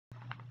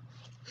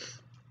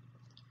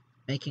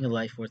Making a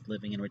life worth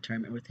living and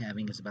retirement worth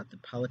having is about the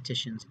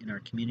politicians in our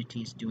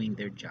communities doing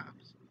their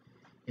jobs.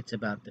 It's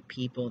about the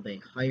people they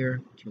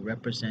hire to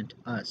represent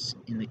us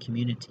in the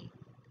community.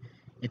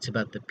 It's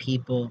about the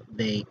people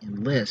they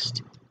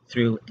enlist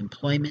through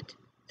employment,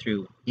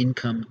 through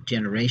income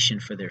generation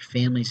for their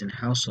families and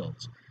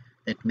households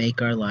that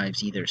make our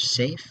lives either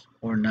safe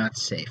or not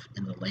safe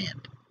in the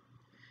land.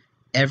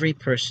 Every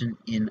person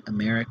in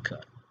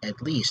America,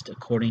 at least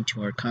according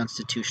to our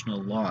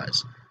constitutional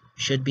laws,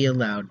 should be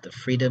allowed the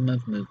freedom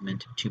of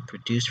movement to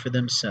produce for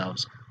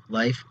themselves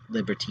life,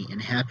 liberty,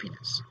 and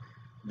happiness.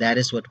 That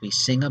is what we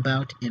sing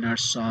about in our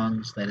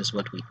songs. That is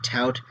what we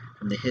tout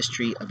from the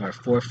history of our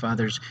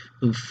forefathers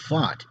who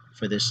fought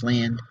for this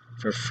land,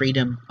 for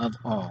freedom of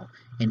all,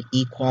 and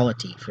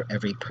equality for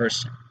every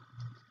person.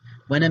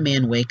 When a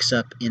man wakes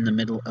up in the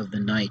middle of the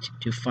night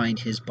to find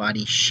his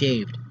body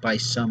shaved by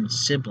some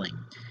sibling,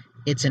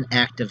 it's an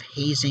act of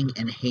hazing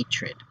and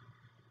hatred,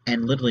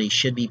 and literally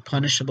should be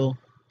punishable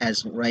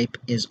as rape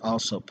is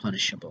also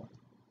punishable.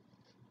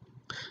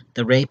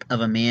 The rape of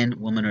a man,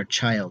 woman, or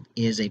child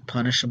is a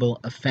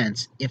punishable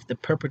offense if the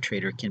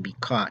perpetrator can be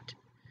caught.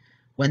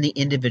 When the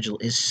individual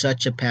is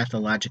such a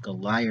pathological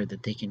liar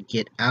that they can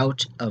get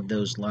out of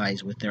those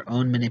lies with their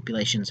own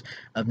manipulations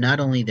of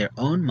not only their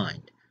own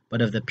mind,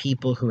 but of the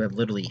people who have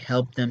literally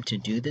helped them to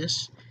do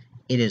this,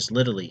 it is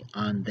literally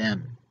on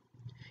them.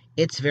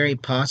 It's very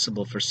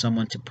possible for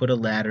someone to put a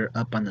ladder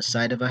up on the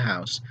side of a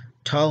house,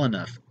 tall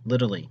enough,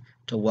 literally,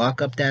 to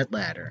walk up that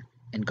ladder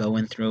and go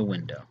in through a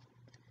window.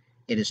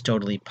 It is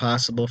totally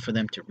possible for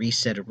them to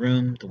reset a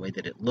room the way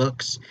that it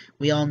looks.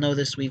 We all know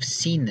this, we've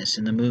seen this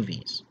in the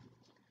movies.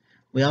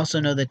 We also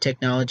know that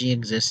technology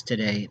exists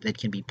today that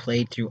can be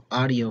played through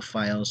audio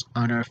files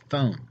on our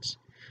phones.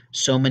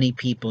 So many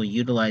people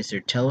utilize their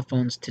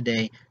telephones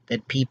today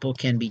that people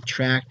can be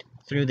tracked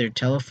through their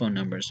telephone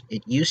numbers.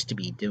 It used to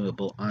be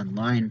doable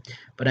online,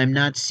 but I'm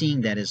not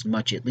seeing that as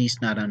much, at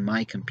least not on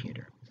my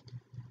computer.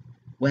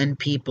 When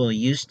people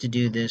used to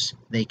do this,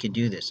 they could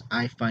do this.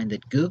 I find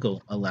that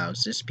Google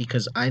allows this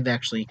because I've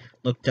actually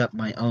looked up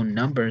my own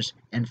numbers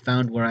and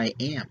found where I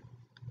am.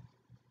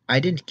 I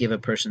didn't give a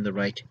person the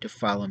right to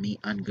follow me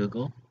on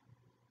Google,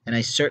 and I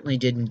certainly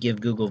didn't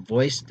give Google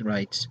Voice the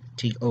rights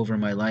over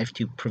my life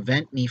to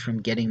prevent me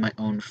from getting my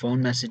own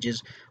phone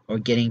messages or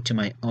getting to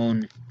my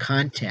own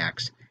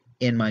contacts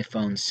in my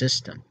phone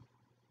system.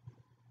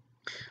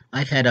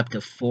 I've had up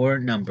to 4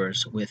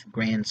 numbers with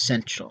Grand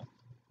Central.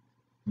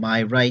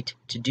 My right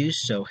to do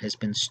so has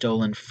been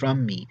stolen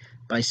from me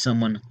by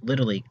someone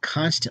literally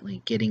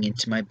constantly getting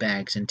into my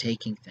bags and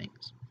taking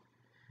things.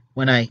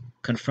 When I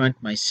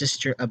confront my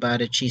sister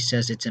about it, she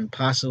says it's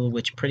impossible,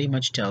 which pretty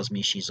much tells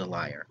me she's a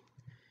liar.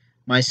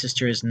 My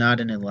sister is not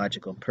an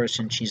illogical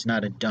person, she's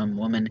not a dumb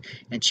woman,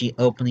 and she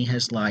openly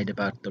has lied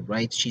about the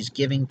rights she's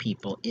giving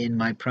people in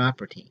my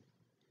property.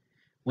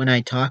 When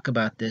I talk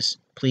about this,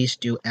 police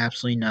do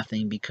absolutely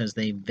nothing because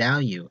they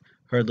value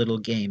her little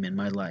game in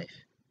my life.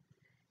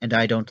 And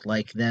I don't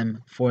like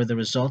them for the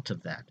result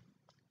of that.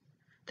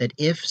 That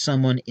if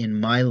someone in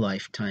my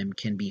lifetime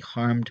can be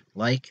harmed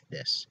like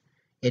this,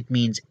 it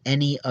means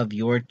any of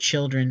your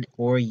children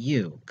or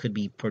you could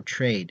be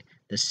portrayed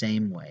the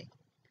same way.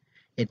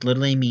 It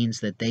literally means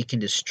that they can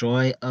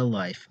destroy a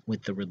life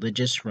with the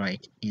religious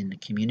right in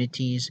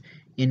communities,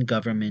 in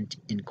government,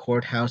 in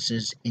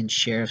courthouses, in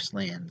sheriff's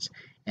lands,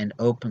 and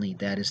openly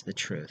that is the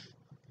truth.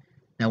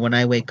 Now when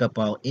I wake up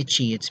all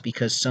itchy, it's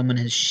because someone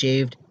has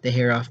shaved the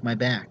hair off my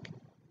back.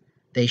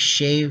 They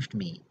shaved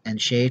me and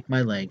shaved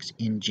my legs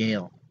in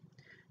jail.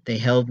 They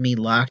held me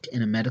locked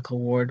in a medical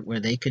ward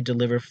where they could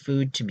deliver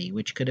food to me,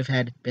 which could have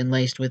had been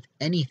laced with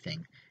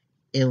anything,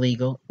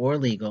 illegal or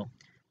legal,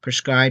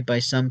 prescribed by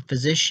some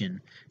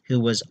physician who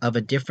was of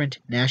a different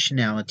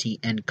nationality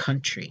and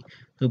country,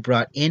 who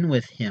brought in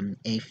with him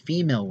a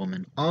female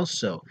woman,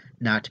 also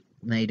not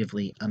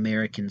natively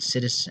American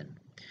citizen.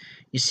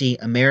 You see,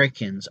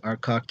 Americans are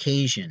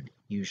Caucasian,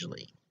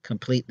 usually,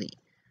 completely,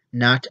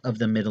 not of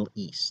the Middle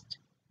East.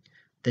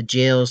 The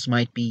jails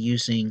might be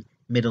using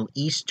Middle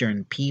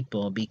Eastern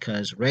people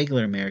because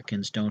regular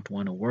Americans don't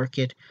want to work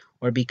it,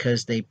 or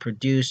because they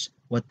produce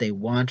what they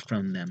want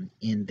from them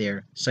in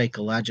their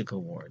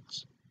psychological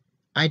wards.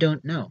 I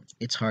don't know.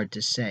 It's hard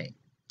to say.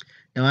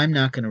 Now, I'm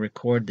not going to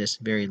record this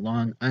very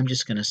long. I'm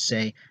just going to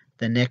say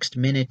the next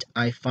minute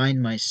I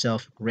find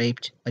myself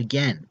raped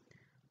again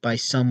by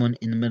someone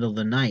in the middle of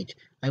the night,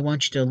 I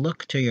want you to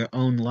look to your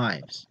own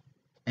lives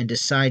and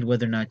decide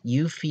whether or not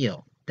you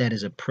feel that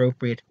is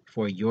appropriate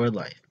for your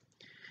life.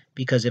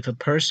 Because if a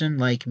person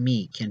like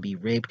me can be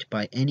raped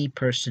by any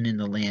person in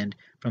the land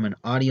from an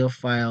audio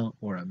file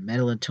or a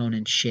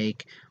melatonin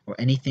shake or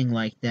anything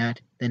like that,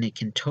 then it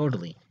can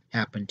totally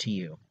happen to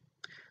you.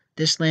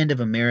 This land of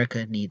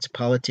America needs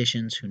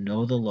politicians who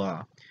know the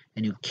law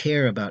and who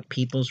care about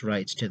people's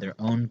rights to their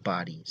own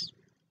bodies.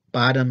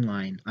 Bottom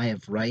line, I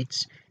have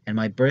rights, and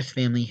my birth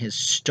family has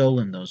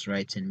stolen those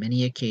rights in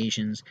many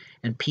occasions,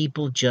 and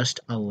people just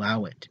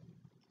allow it.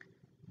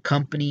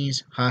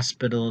 Companies,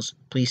 hospitals,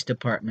 police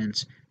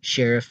departments,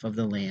 sheriff of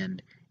the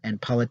land,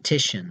 and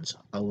politicians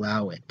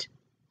allow it.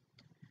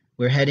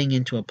 We're heading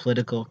into a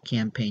political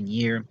campaign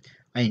year.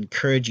 I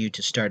encourage you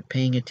to start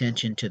paying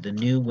attention to the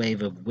new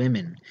wave of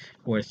women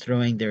who are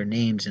throwing their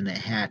names in the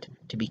hat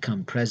to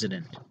become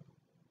president.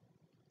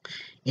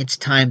 It's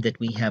time that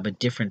we have a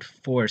different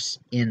force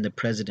in the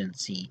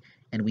presidency,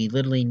 and we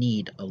literally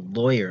need a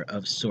lawyer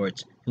of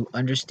sorts who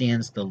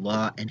understands the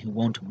law and who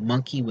won't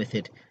monkey with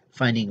it,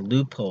 finding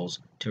loopholes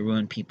to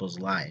ruin people's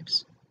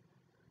lives.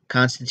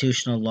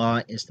 Constitutional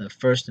law is the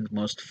first and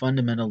most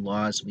fundamental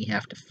laws we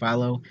have to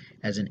follow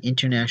as an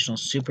international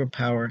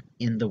superpower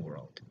in the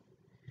world.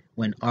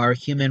 When our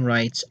human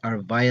rights are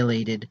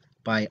violated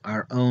by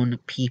our own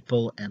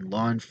people and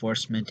law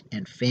enforcement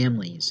and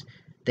families,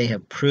 they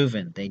have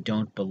proven they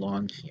don't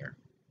belong here.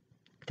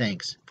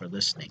 Thanks for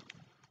listening.